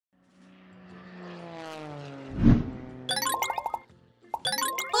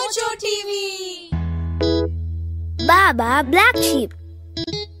Mochooo TV. Baa Baa Black Sheep.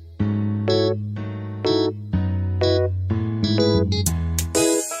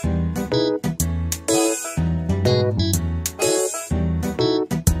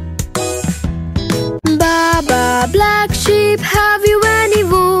 Baa Baa Black Sheep, have you any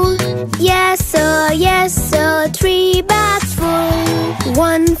wool? Yes sir, 3 bags full.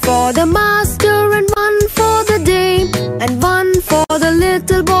 1 for the master and 1 for the dame, and 1 for the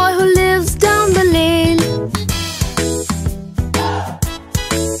little boy who lives down the lane.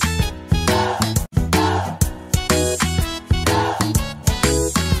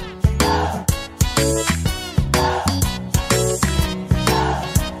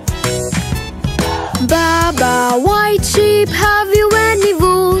 Baa Baa White Sheep, have you any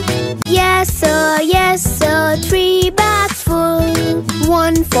wool? Yes sir, 3 bags full.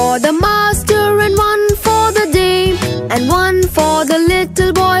 1 for the master and 1 for the dame, and 1 for the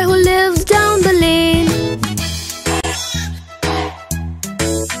little boy who lives down the lane.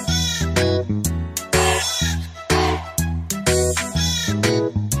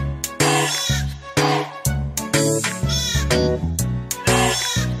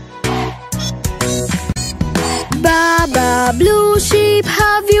 Baa Baa Blue Sheep,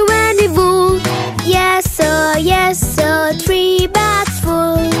 have you any wool? Yes sir, 3 bags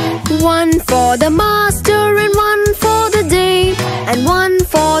full. 1 for the master and 1 for the dame, and 1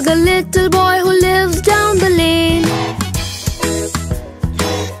 for the little boy who lives down the lane.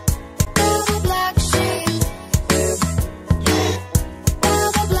 Baa Baa Black Sheep. Baa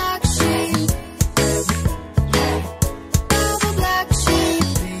Baa Black Sheep. Baa Baa Black Sheep.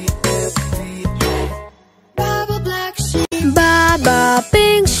 Baa Baa Black Sheep. Baa Baa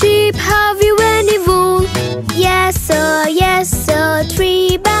Pink Sheep, have you any wool? Yes sir,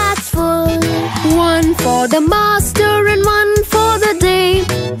 3 bags full. 1 for the master and 1 for the dame,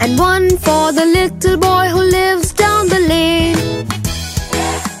 and 1 for the little boy who lives down the lane.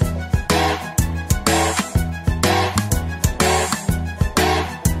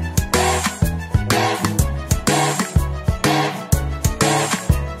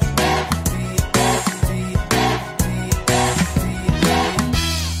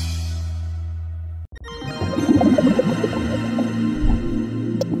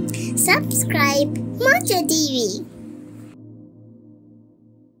 Subscribe Mochooo TV.